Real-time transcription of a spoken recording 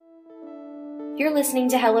You're listening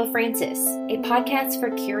to Hello Francis, a podcast for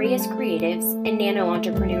curious creatives and nano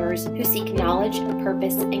entrepreneurs who seek knowledge,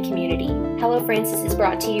 purpose, and community. Hello Francis is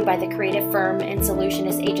brought to you by the creative firm and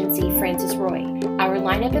solutionist agency Francis Roy. Our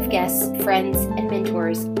lineup of guests, friends, and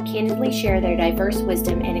mentors candidly share their diverse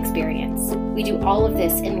wisdom and experience. We do all of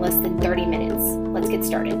this in less than 30 minutes. Let's get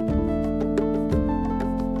started.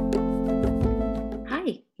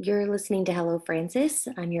 Hi, you're listening to Hello Francis.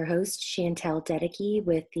 I'm your host, Chantel Dedeke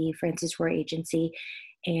with the Francis Roy Agency,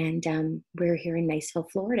 and we're here in Niceville,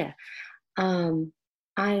 Florida.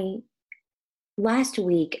 Last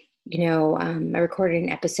week, I recorded an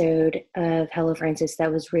episode of Hello Francis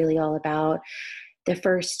that was really all about the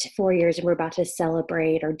first 4 years, and we're about to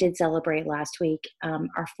celebrate, or did celebrate last week,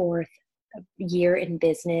 our fourth year in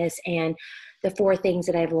business, and the four things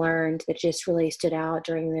that I've learned that just really stood out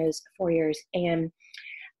during those 4 years. And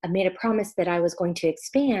I made a promise that I was going to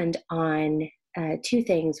expand on two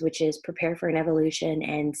things, which is prepare for an evolution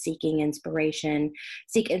and seeking inspiration.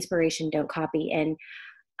 Seek inspiration, don't copy. And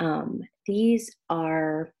these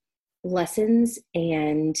are lessons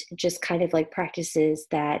and just kind of like practices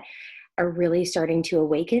that are really starting to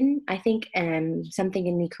awaken, I think, something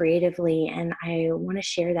in me creatively. And I want to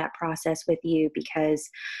share that process with you because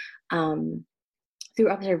through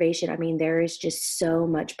observation, there is just so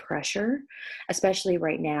much pressure, especially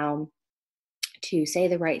right now, to say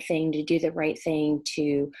the right thing, to do the right thing,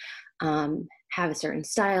 to have a certain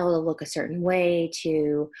style, to look a certain way,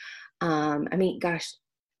 God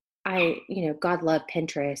love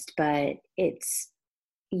Pinterest, but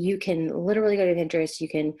you can literally go to Pinterest, you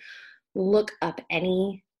can look up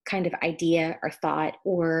any kind of idea or thought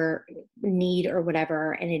or need or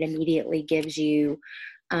whatever, and it immediately gives you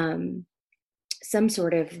some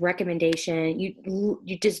sort of recommendation.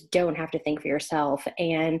 You just don't have to think for yourself.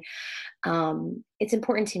 And it's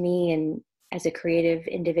important to me, and as a creative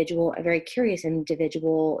individual, a very curious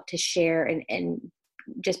individual, to share, and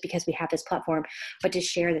just because we have this platform, but to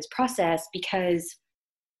share this process, because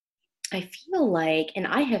I feel like, and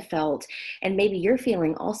I have felt, and maybe you're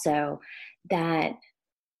feeling also, that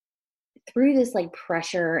through this like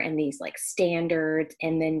pressure and these like standards,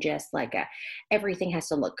 and then just like everything has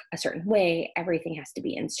to look a certain way, everything has to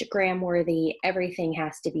be Instagram worthy, everything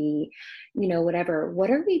has to be, whatever.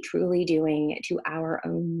 What are we truly doing to our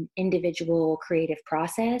own individual creative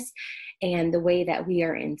process and the way that we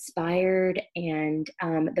are inspired and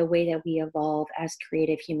the way that we evolve as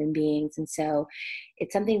creative human beings? And so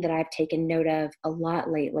it's something that I've taken note of a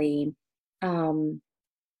lot lately.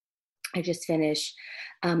 I just finished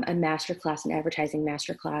a masterclass, an advertising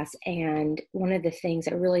masterclass. And one of the things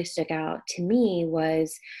that really stuck out to me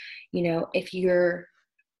was, if you're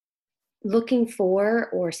looking for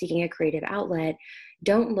or seeking a creative outlet,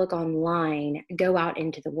 don't look online, go out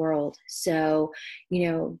into the world. So,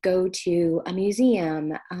 go to a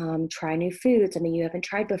museum, try new foods, something you haven't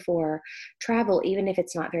tried before, travel, even if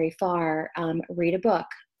it's not very far, read a book,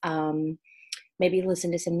 maybe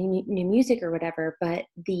listen to some new music or whatever. But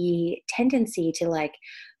the tendency to like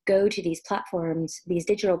go to these platforms, these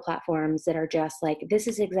digital platforms that are just like, this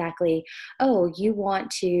is exactly, oh, you want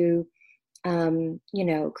to,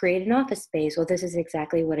 create an office space. Well, this is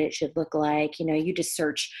exactly what it should look like. You just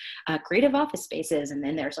search creative office spaces, and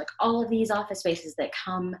then there's like all of these office spaces that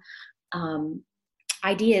come,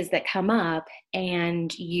 ideas that come up,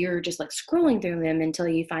 and you're just like scrolling through them until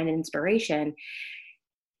you find inspiration.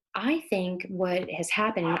 I think what has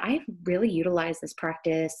happened, and I've really utilized this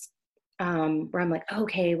practice where I'm like,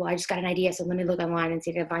 okay, well, I just got an idea, so let me look online and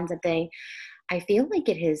see if I can find something. I feel like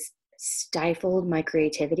it has stifled my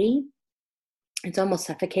creativity. It's almost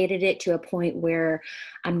suffocated it to a point where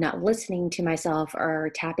I'm not listening to myself or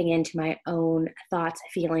tapping into my own thoughts,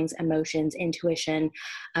 feelings, emotions, intuition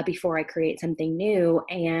before I create something new.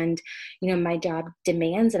 And, my job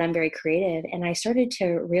demands that I'm very creative. And I started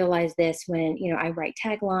to realize this when, I write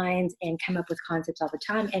taglines and come up with concepts all the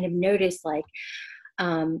time, and have noticed like,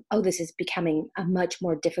 this is becoming a much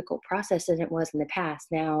more difficult process than it was in the past.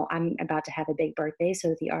 Now I'm about to have a big birthday,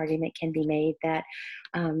 so the argument can be made that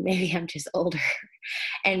maybe I'm just older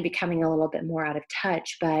and becoming a little bit more out of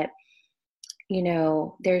touch. But,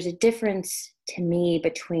 there's a difference to me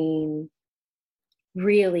between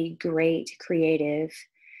really great creative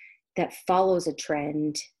that follows a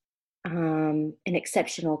trend, an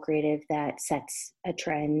exceptional creative that sets a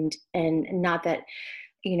trend, and not that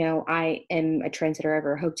I am a trendsetter or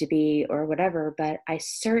ever hope to be or whatever, but I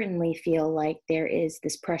certainly feel like there is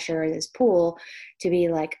this pressure, this pull to be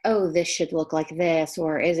like, oh, this should look like this,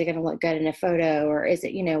 or is it going to look good in a photo, or is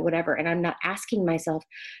it, whatever. And I'm not asking myself,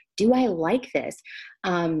 do I like this?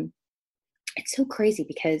 It's so crazy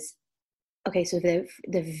because Okay, so the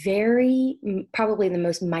very probably the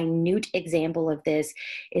most minute example of this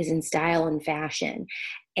is in style and fashion.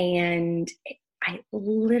 And I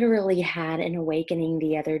literally had an awakening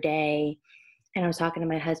the other day, and I was talking to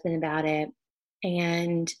my husband about it,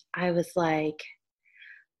 and I was like,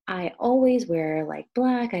 I always wear like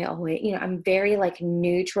black. I always, I'm very like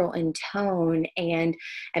neutral in tone. And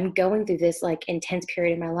I'm going through this like intense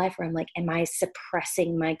period in my life where I'm like, am I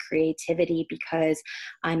suppressing my creativity because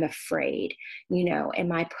I'm afraid?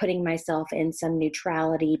 Am I putting myself in some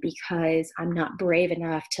neutrality because I'm not brave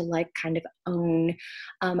enough to like kind of own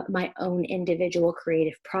my own individual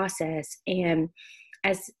creative process? And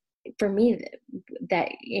as for me, that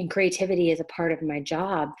in creativity is a part of my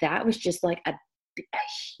job, that was just like a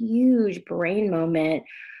huge brain moment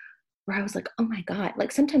where I was like, "Oh my god."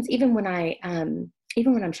 Like sometimes even when I'm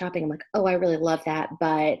shopping, I'm like, "Oh, I really love that,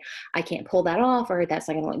 but I can't pull that off or that's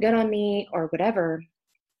not going to look good on me or whatever."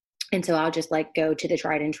 And so I'll just like go to the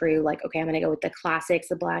tried and true, like, okay, I'm going to go with the classics,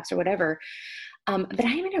 the blacks or whatever. But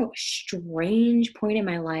I'm in a strange point in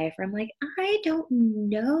my life where I'm like, I don't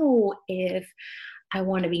know if I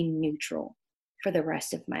want to be neutral for the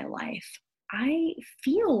rest of my life. I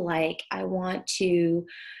feel like I want to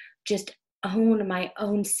just own my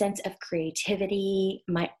own sense of creativity,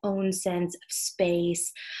 my own sense of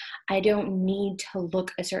space. I don't need to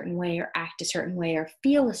look a certain way or act a certain way or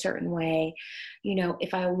feel a certain way.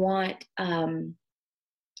 If I want,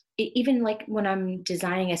 even like when I'm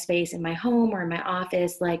designing a space in my home or in my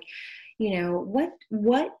office, like,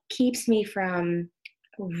 what keeps me from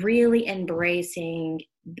really embracing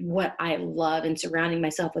what I love and surrounding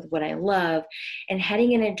myself with what I love and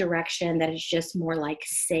heading in a direction that is just more like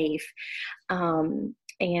safe. And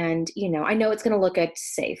I know it's going to look good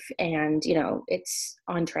safe and it's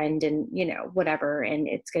on trend and whatever, and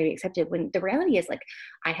it's going to be accepted, when the reality is like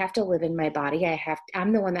I have to live in my body.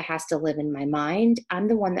 I'm the one that has to live in my mind. I'm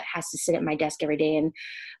the one that has to sit at my desk every day, and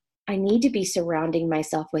I need to be surrounding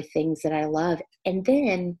myself with things that I love. And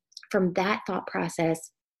then from that thought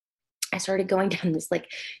process, I started going down this like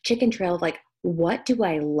chicken trail of like, what do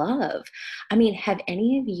I love? I mean, have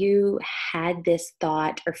any of you had this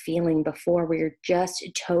thought or feeling before where you're just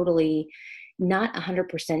totally not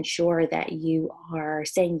 100% sure that you are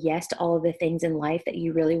saying yes to all of the things in life that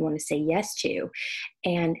you really want to say yes to?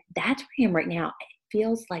 And that's where I am right now. It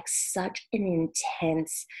feels like such an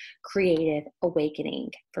intense creative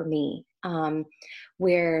awakening for me,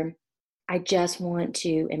 where I just want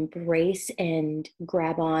to embrace and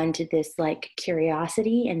grab on to this like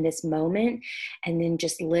curiosity in this moment and then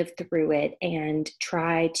just live through it and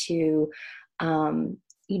try to,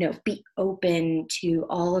 be open to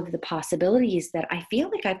all of the possibilities that I feel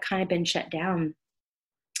like I've kind of been shut down.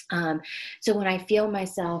 So when I feel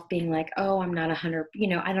myself being like, oh, I'm not 100,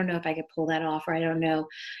 I don't know if I could pull that off, or I don't know.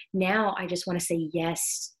 Now I just want to say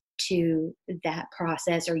yes to that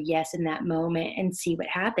process or yes in that moment and see what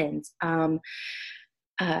happens. Uh,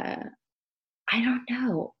 I don't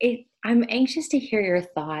know. I'm anxious to hear your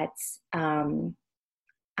thoughts. I'm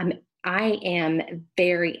I am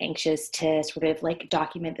very anxious to sort of like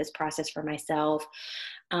document this process for myself.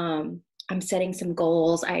 I'm setting some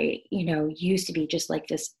goals. I, used to be just like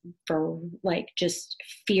this for like just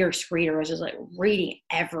fierce reader. I was just like reading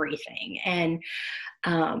everything. And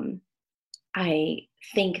um, I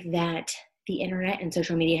think that the internet and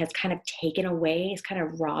social media has kind of taken away, has kind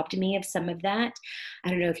of robbed me of some of that. I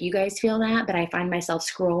don't know if you guys feel that, but I find myself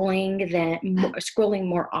scrolling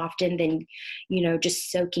more often than,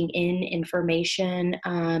 just soaking in information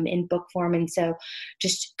in book form. And so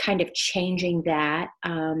just kind of changing that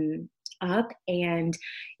up. And,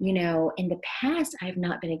 in the past, I've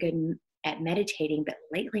not been a good at meditating, but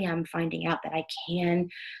lately I'm finding out that I can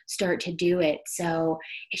start to do it. So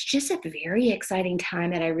it's just a very exciting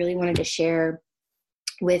time that I really wanted to share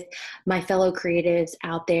with my fellow creatives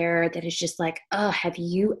out there, that is just like, oh, have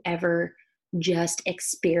you ever just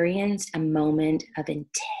experienced a moment of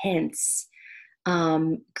intense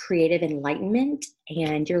creative enlightenment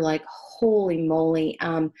and you're like, holy moly.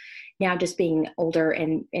 Now just being older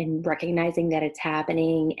and recognizing that it's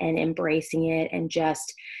happening and embracing it and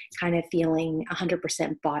just kind of feeling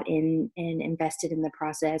 100% bought in and invested in the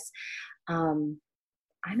process. I'm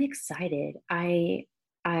excited. I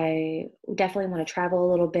definitely want to travel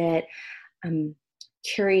a little bit. I'm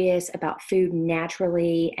curious about food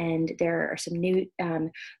naturally, and there are some new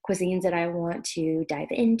cuisines that I want to dive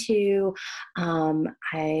into.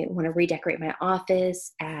 I want to redecorate my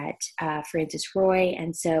office at Francis Roy,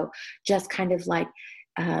 and so just kind of like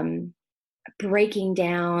um, breaking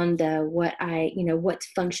down what's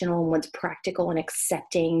functional and what's practical, and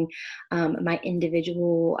accepting my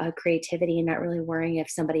individual creativity, and not really worrying if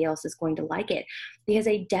somebody else is going to like it. Because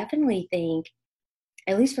I definitely think,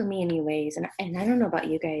 at least for me anyways, and I don't know about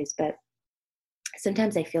you guys, but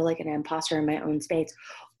sometimes I feel like an imposter in my own space.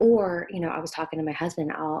 Or, I was talking to my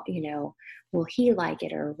husband, will he like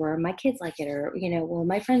it? Or will my kids like it? Or, will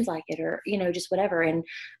my friends like it? Or, just whatever. And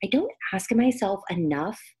I don't ask myself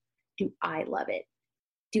enough, do I love it?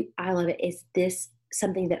 Do I love it? Is this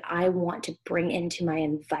something that I want to bring into my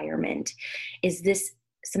environment? Is this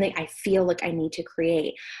something I feel like I need to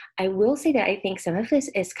create? I will say that I think some of this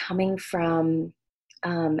is coming from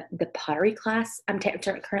the pottery class. I'm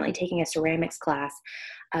currently taking a ceramics class.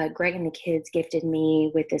 Greg and the kids gifted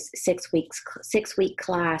me with this 6 week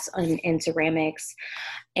class in ceramics,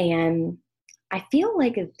 and I feel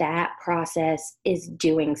like that process is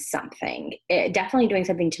doing something, definitely doing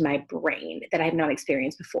something to my brain that I have not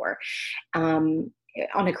experienced before, um,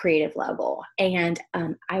 on a creative level. And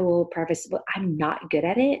I will preface, well, I'm not good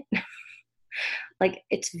at it. Like,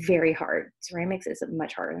 it's very hard. Ceramics is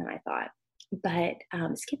much harder than I thought. But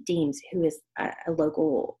Skip Deems, who is a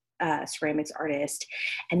local ceramics artist,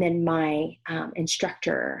 and then my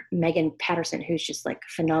instructor, Megan Patterson, who's just like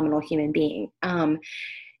a phenomenal human being.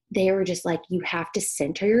 They were just like, you have to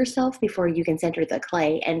center yourself before you can center the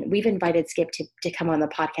clay. And we've invited Skip to come on the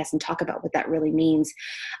podcast and talk about what that really means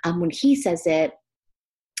when he says it.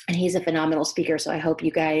 And he's a phenomenal speaker. So I hope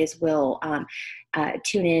you guys will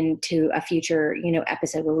tune in to a future,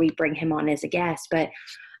 episode where we bring him on as a guest. But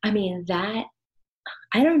I mean, that,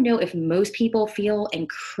 I don't know if most people feel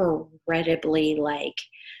incredibly like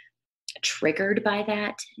triggered by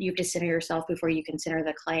that. You have to center yourself before you can center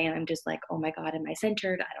the clay. And I'm just like, oh my God, am I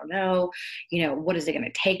centered? I don't know. What is it going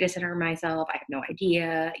to take to center myself? I have no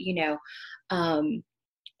idea,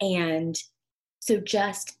 and so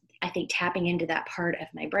just, I think tapping into that part of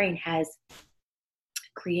my brain has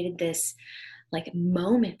created this like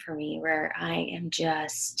moment for me where I am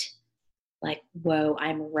just like, whoa,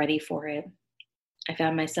 I'm ready for it. I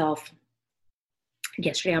found myself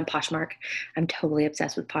yesterday on Poshmark. I'm totally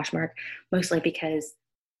obsessed with Poshmark, mostly because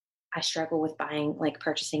I struggle with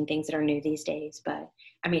purchasing things that are new these days. But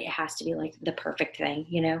I mean, it has to be like the perfect thing,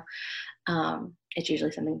 it's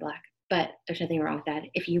usually something black, but there's nothing wrong with that.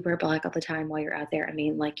 If you wear black all the time while you're out there, I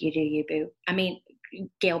mean, like, you do you, boo. I mean,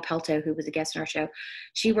 Gail Pelto, who was a guest on our show,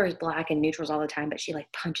 she wears black and neutrals all the time, but she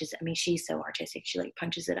like punches, I mean, she's so artistic. She like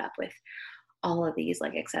punches it up with all of these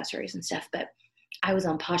like accessories and stuff. But I was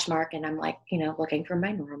on Poshmark and I'm like, looking for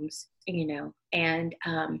my norms, and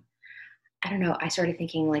I don't know, I started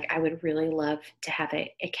thinking like I would really love to have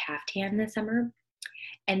a caftan this summer.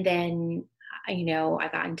 And then, I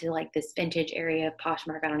got into like this vintage area of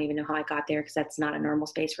Poshmark. I don't even know how I got there because that's not a normal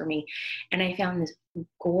space for me. And I found this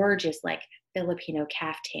gorgeous like Filipino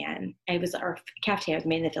caftan. Our caftan was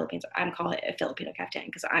made in the Philippines. I'm calling it a Filipino caftan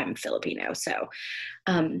because I'm Filipino. So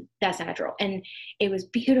that's natural. And it was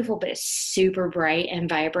beautiful, but it's super bright and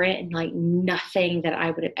vibrant and like nothing that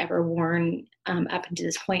I would have ever worn up until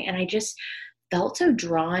this point. And I just felt so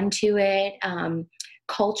drawn to it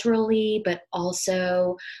culturally, but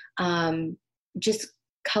also just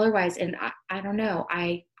color wise. And I don't know,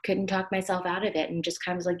 I couldn't talk myself out of it and just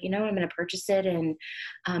kind of was like, I'm going to purchase it and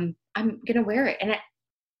I'm going to wear it. And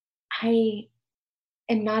I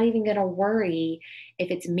am not even going to worry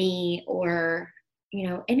if it's me or,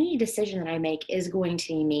 any decision that I make is going to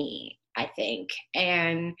be me, I think.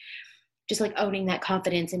 And just like owning that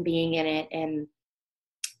confidence and being in it and,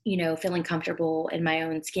 feeling comfortable in my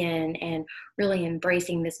own skin and really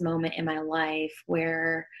embracing this moment in my life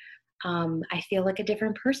where I feel like a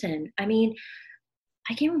different person. I mean,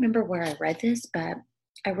 I can't remember where I read this, but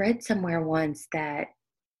I read somewhere once that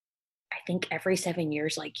I think every 7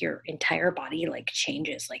 years, like your entire body like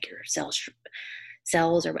changes, like your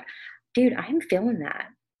cells or, dude, I'm feeling that.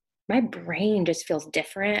 My brain just feels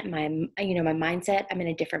different. My mindset, I'm in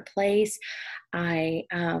a different place. I'm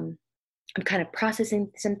kind of processing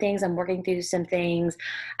some things. I'm working through some things.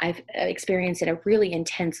 I've experienced a really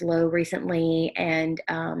intense low recently, and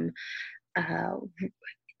uh,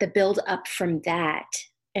 the build up from that.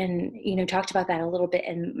 And talked about that a little bit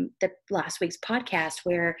in the last week's podcast,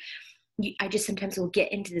 where I just sometimes will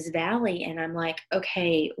get into this valley, and I'm like,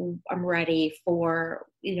 okay, I'm ready for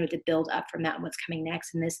to build up from that and what's coming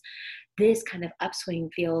next. And this kind of upswing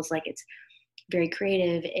feels like it's very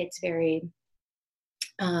creative. It's very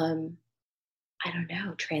I don't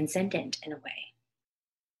know, transcendent in a way.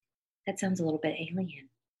 That sounds a little bit alien,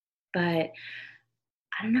 but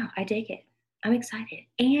I don't know. I dig it. I'm excited.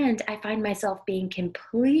 And I find myself being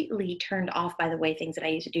completely turned off by the way things that I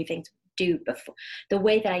used to do things do before, the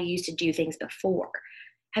way that I used to do things before.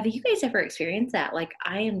 Have you guys ever experienced that? Like,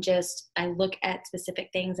 I look at specific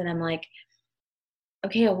things and I'm like,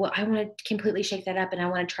 okay, well, I want to completely shake that up and I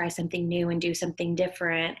want to try something new and do something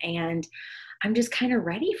different. And I'm just kind of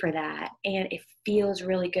ready for that. And it feels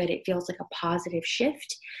really good. It feels like a positive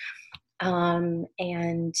shift.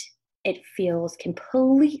 And it feels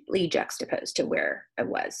completely juxtaposed to where I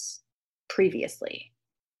was previously,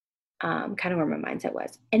 kind of where my mindset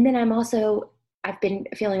was. And then I've been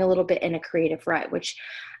feeling a little bit in a creative rut, which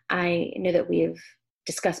I know that we have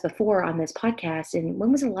discussed before on this podcast. And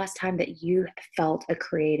when was the last time that you felt a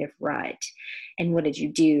creative rut? And what did you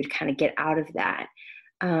do to kind of get out of that?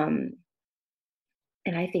 Um,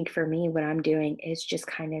 and I think for me, what I'm doing is just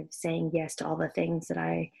kind of saying yes to all the things that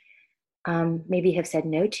I maybe have said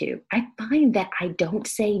no to. I find that I don't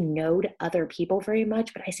say no to other people very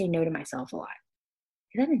much, but I say no to myself a lot.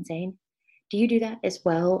 Is that insane? Do you do that as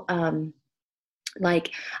well?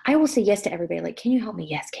 Like, I will say yes to everybody. Like, can you help me?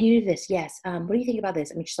 Yes. Can you do this? Yes. What do you think about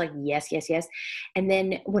this? I'm just like, yes, yes, yes. And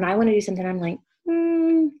then when I want to do something, I'm like,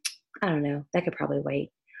 I don't know. That could probably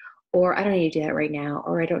wait. Or I don't need to do that right now.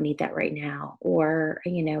 Or I don't need that right now. Or,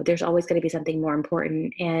 there's always going to be something more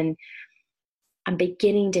important. And I'm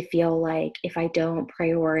beginning to feel like if I don't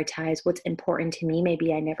prioritize what's important to me,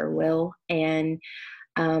 maybe I never will. And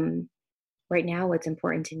right now, what's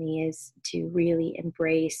important to me is to really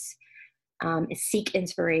embrace, seek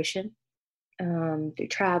inspiration through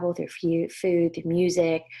travel, through food, through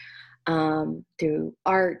music, through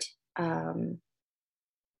art and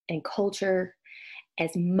culture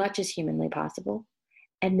as much as humanly possible.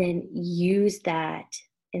 And then use that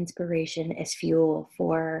inspiration as fuel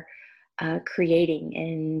for creating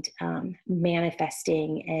and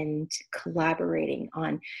manifesting and collaborating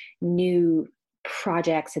on new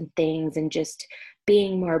projects and things, and just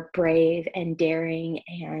being more brave and daring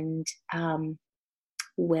and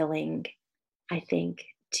willing, I think,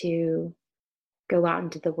 to go out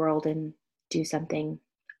into the world and do something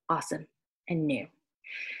awesome and new.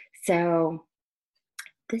 So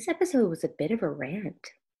this episode was a bit of a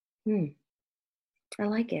rant. I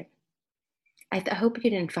like it. I hope you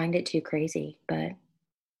didn't find it too crazy, but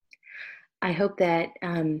I hope that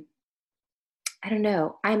I don't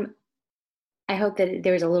know. I hope that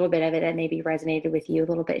there's a little bit of it that maybe resonated with you a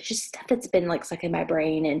little bit. It's just stuff that's been like stuck in my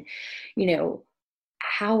brain. And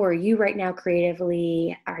how are you right now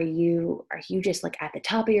creatively? Are you just like at the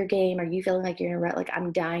top of your game? Are you feeling like you're in a rut? Like,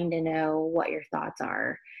 I'm dying to know what your thoughts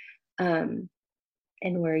are, and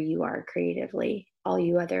where you are creatively. All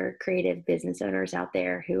you other creative business owners out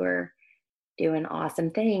there who are doing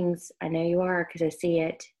awesome things. I know you are, because I see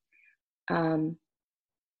it. But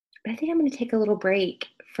I think I'm going to take a little break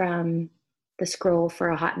from the scroll for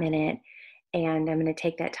a hot minute, and I'm going to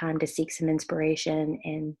take that time to seek some inspiration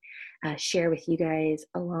and share with you guys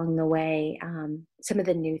along the way some of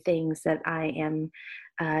the new things that I am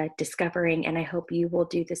discovering, and I hope you will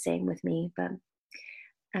do the same with me. But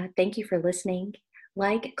thank you for listening.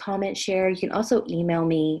 Like, comment, share. You can also email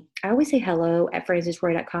me. I always say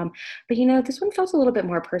hello@francesroy.com, but this one feels a little bit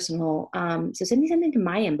more personal. So send me something to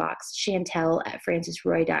my inbox,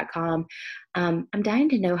 Chantel@francesroy.com. I'm dying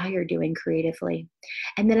to know how you're doing creatively.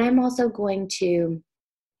 And then I'm also going to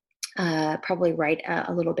probably write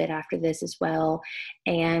a little bit after this as well.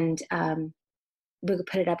 And we could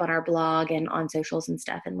put it up on our blog and on socials and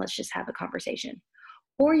stuff, and let's just have a conversation.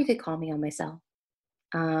 Or you could call me on my cell.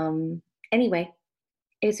 Anyway,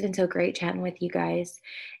 it's been so great chatting with you guys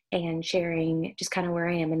and sharing just kind of where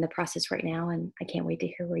I am in the process right now. And I can't wait to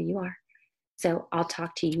hear where you are. So I'll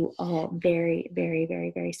talk to you all very, very,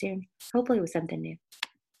 very, very soon. Hopefully with something new.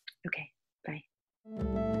 Okay, bye.